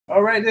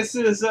All right, this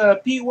is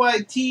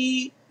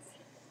PYT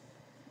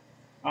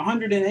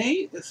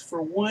 108. This is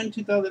for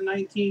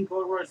 2019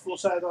 Gold Rush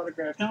full-size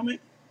autograph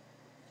helmet.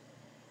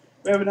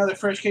 We have another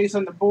fresh case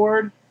on the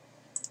board.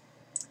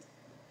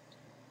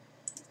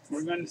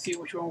 We're going to see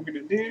which one we're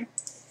going to do.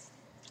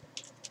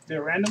 Do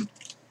a random.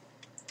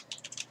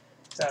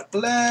 Top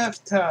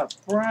left, top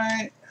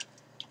right,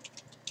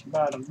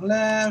 bottom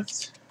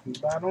left,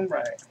 bottom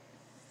right.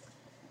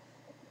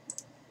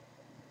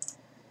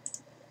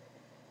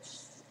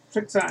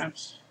 6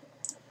 times.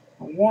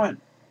 1,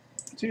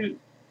 2,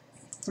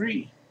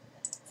 3,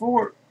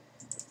 4,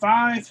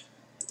 5,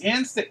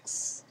 and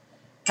 6.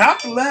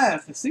 Top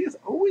left. See, it's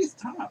always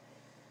top.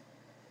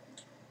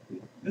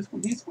 This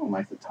one, he's going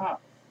like the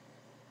top.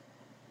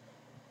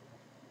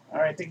 All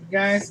right, thank you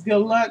guys. Good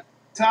luck.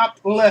 Top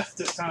left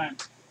this time.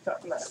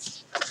 Top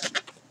left.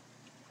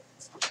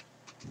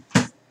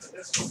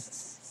 This one.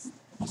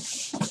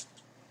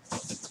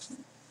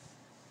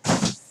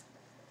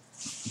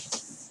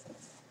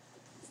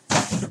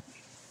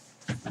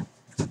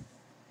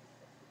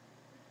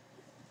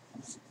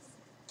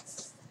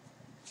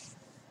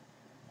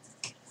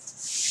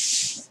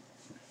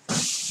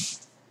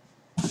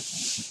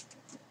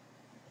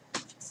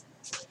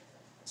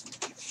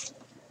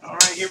 All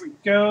right, here we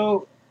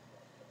go.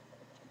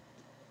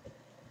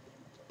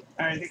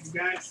 All right, thank you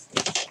guys.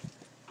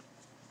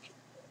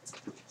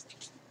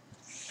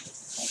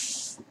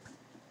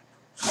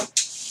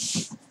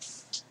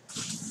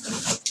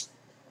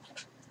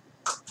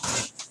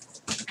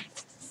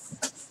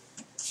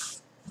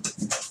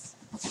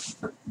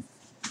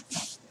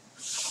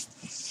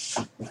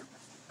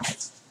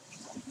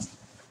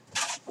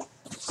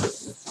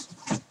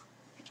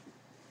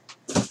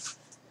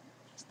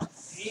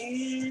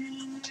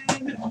 And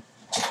nice.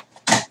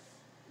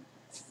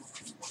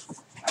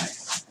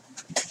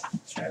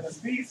 Try the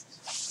beast.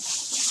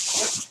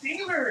 The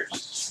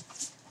Steelers.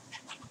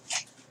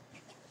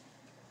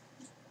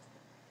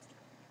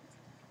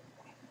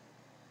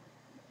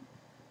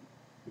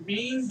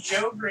 Mean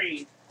Joe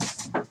Green.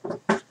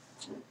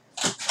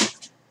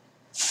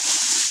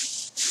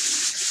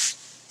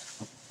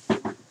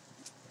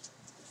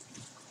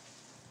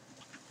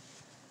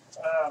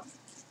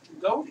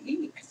 Gold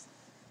ink.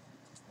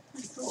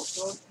 Pretty cool.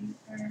 Gold ink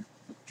there.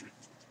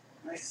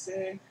 Nice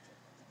sig.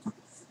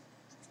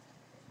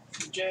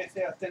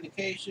 JSA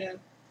authentication.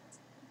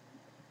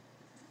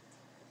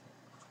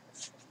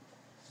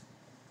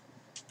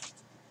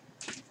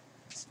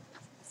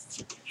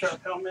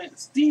 Sharp helmet.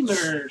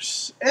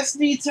 Steelers.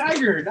 SD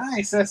Tiger.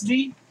 Nice,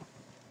 SD.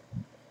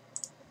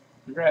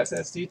 Congrats,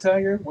 SD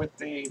Tiger, with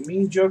the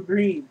Mean Joe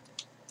Green.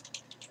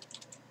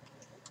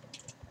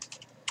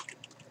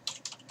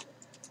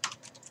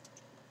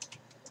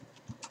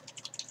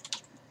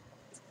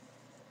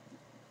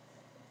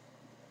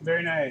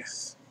 Very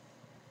nice.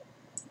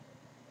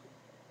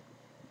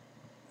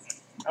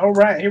 All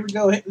right, here we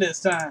go. Hit this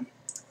time.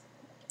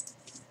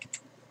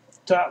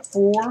 Top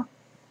 4.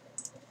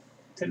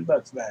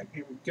 $10 back.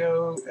 Here we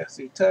go.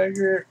 SD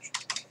Tiger.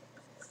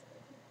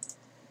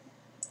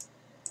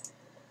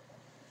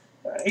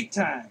 8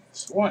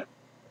 times. 1,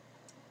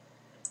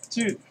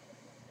 2,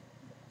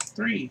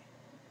 3,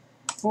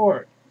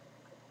 4,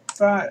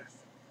 5,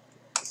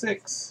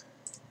 6,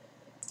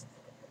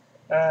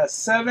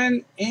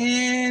 7,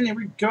 and here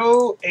we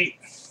go. 8.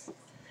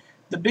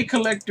 The Big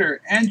Collector,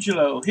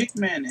 Angelo,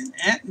 Hickman, and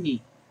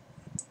Anthony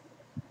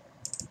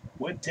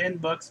with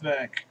 $10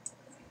 back.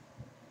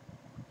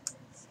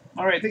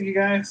 All right, thank you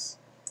guys.